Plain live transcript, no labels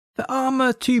The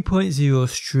Armor 2.0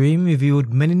 stream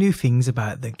revealed many new things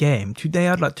about the game. Today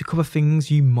I'd like to cover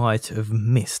things you might have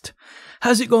missed.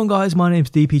 How's it going, guys? My name's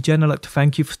DPJ and I'd like to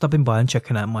thank you for stopping by and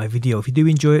checking out my video. If you do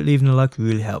enjoy it, leaving a like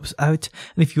really helps out.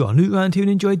 And if you are new around here and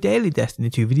enjoy daily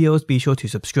Destiny 2 videos, be sure to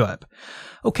subscribe.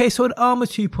 Okay, so the Armor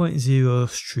 2.0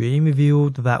 stream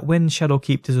revealed that when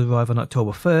Shadowkeep does arrive on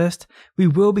October 1st, we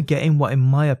will be getting what in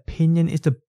my opinion is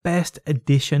the best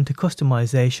addition to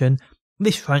customization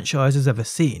this franchise has ever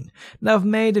seen. Now, I've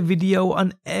made a video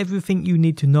on everything you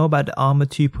need to know about the Armor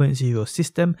 2.0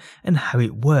 system and how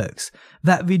it works.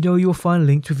 That video you'll find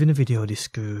linked within the video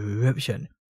description.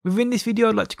 Within this video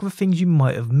I'd like to cover things you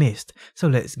might have missed, so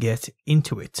let's get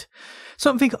into it.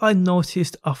 Something I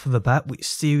noticed off the bat which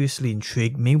seriously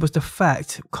intrigued me was the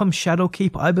fact, come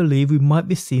Shadowkeep, I believe we might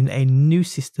be seeing a new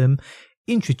system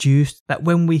introduced that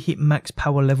when we hit max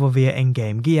power level via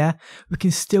endgame gear, we can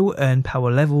still earn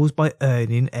power levels by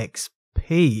earning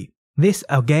XP. This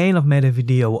again I've made a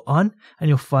video on and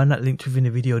you'll find that linked within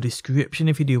the video description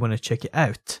if you do want to check it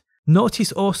out.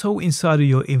 Notice also inside of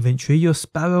your inventory your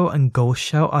Sparrow and Ghost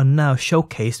Shout are now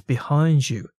showcased behind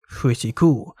you. Pretty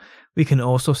cool. We can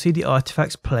also see the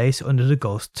artifacts placed under the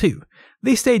Ghost too.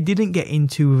 This they didn't get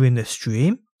into within the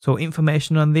stream, so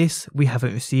information on this we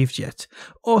haven't received yet.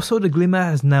 Also, the Glimmer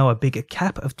has now a bigger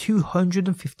cap of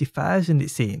 250,000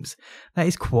 it seems. That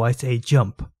is quite a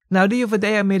jump. Now, the other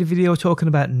day I made a video talking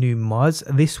about new mods.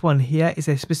 This one here is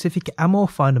a specific ammo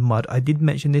finder mod. I did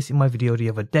mention this in my video the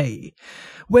other day.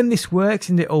 When this works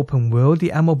in the open world,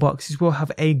 the ammo boxes will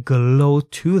have a glow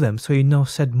to them, so you know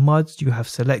said mods you have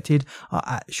selected are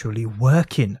actually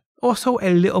working. Also, a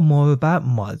little more about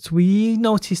mods. We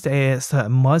noticed that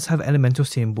certain mods have elemental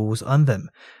symbols on them.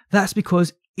 That's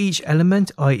because each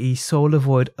element, i.e. Solar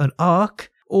Void and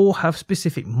Arc, all have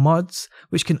specific mods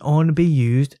which can only be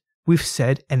used with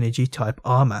said energy type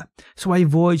armor. So a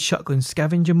Void Shotgun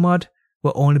Scavenger mod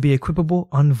will only be equipable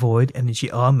on Void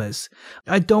energy armors.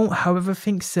 I don't, however,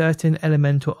 think certain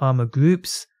elemental armor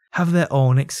groups have their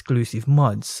own exclusive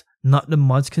mods. Not the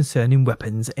mods concerning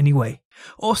weapons anyway.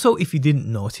 Also, if you didn't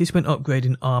notice, when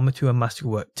upgrading armor to a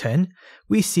Masterwork 10,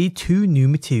 we see two new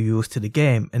materials to the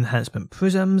game, Enhancement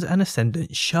Prisms and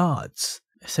Ascendant Shards.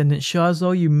 Ascendant Shards though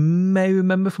you may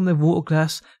remember from the Water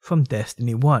Glass from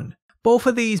Destiny 1. Both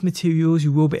of these materials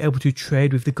you will be able to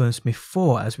trade with the Gunsmith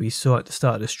 4. As we saw at the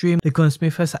start of the stream, the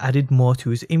Gunsmith has added more to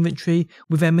his inventory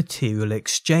with a material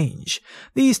exchange.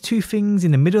 These two things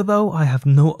in the middle though, I have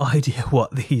no idea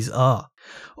what these are.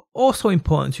 Also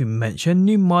important to mention,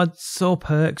 new mods or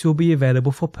perks will be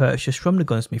available for purchase from the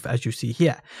Gunsmith as you see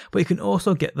here, but you can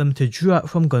also get them to drop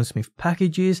from Gunsmith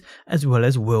packages as well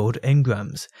as world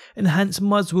engrams. Enhanced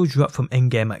mods will drop from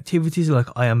endgame activities like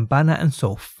Iron Banner and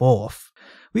so forth.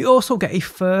 We also get a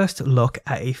first look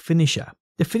at a finisher.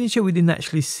 The finisher we didn't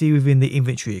actually see within the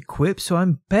inventory equipped, so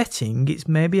I'm betting it's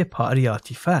maybe a part of the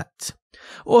artifact.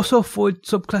 Also, 4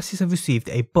 subclasses have received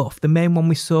a buff. The main one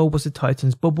we saw was the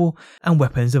Titan's Bubble and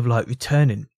Weapons of Light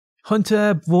returning.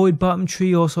 Hunter Void Bottom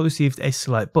Tree also received a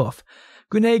slight buff.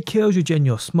 Grenade kills regen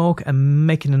your smoke and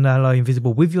making an ally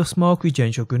invisible with your smoke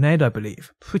regens your grenade, I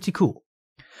believe. Pretty cool.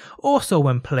 Also,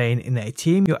 when playing in a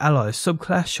team, your ally's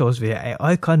subclass shows via an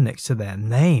icon next to their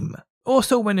name.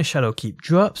 Also, when a Shadowkeep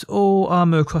drops, all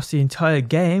armor across the entire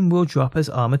game will drop as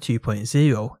Armor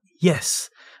 2.0. Yes,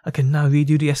 I can now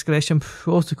redo the escalation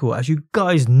protocol. As you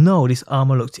guys know, this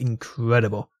armor looks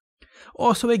incredible.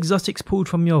 Also, exotics pulled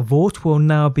from your vault will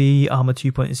now be Armor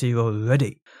 2.0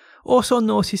 ready. Also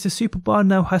notice the super bar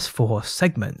now has 4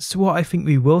 segments. What I think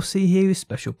we will see here is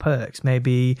special perks,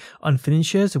 maybe on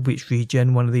finishers which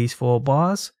regen one of these 4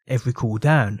 bars every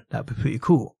cooldown. That would be pretty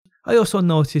cool. I also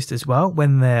noticed as well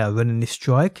when they're running this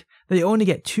strike, they only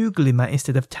get 2 glimmer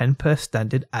instead of 10 per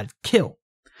standard ad kill.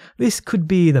 This could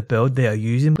be the build they are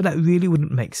using, but that really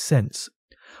wouldn't make sense.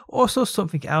 Also,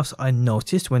 something else I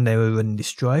noticed when they were running this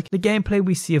strike, the gameplay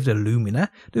we see of the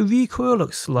Lumina, the recoil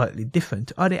looks slightly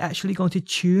different. Are they actually going to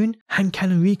tune hand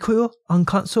cannon recoil on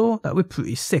console? That would be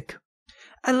pretty sick.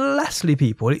 And lastly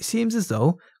people, it seems as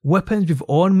though weapons with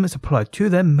ornaments applied to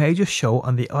them may just show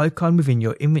on the icon within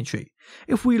your inventory.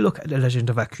 If we look at the Legend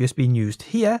of Acrius being used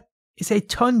here, it's a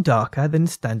ton darker than the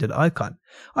standard icon.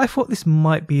 I thought this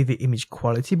might be the image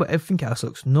quality, but everything else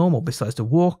looks normal besides the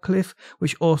Warcliff,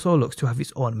 which also looks to have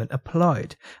its ornament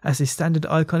applied, as the standard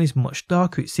icon is much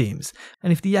darker it seems,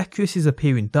 and if the Acrius is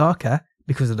appearing darker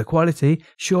because of the quality,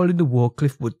 surely the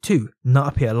Warcliff would too, not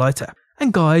appear lighter.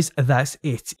 And guys, that's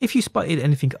it. If you spotted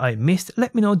anything I missed,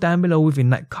 let me know down below within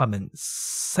that comments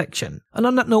section. And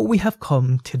on that note, we have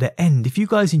come to the end. If you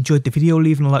guys enjoyed the video,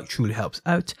 leaving a like truly helps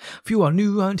out. If you are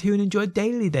new around here and enjoy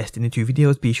daily Destiny 2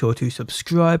 videos, be sure to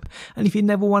subscribe. And if you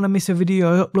never want to miss a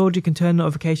video I upload, you can turn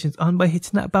notifications on by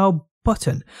hitting that bell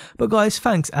button. But guys,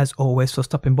 thanks as always for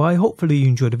stopping by. Hopefully you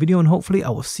enjoyed the video, and hopefully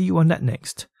I will see you on that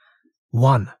next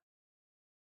one.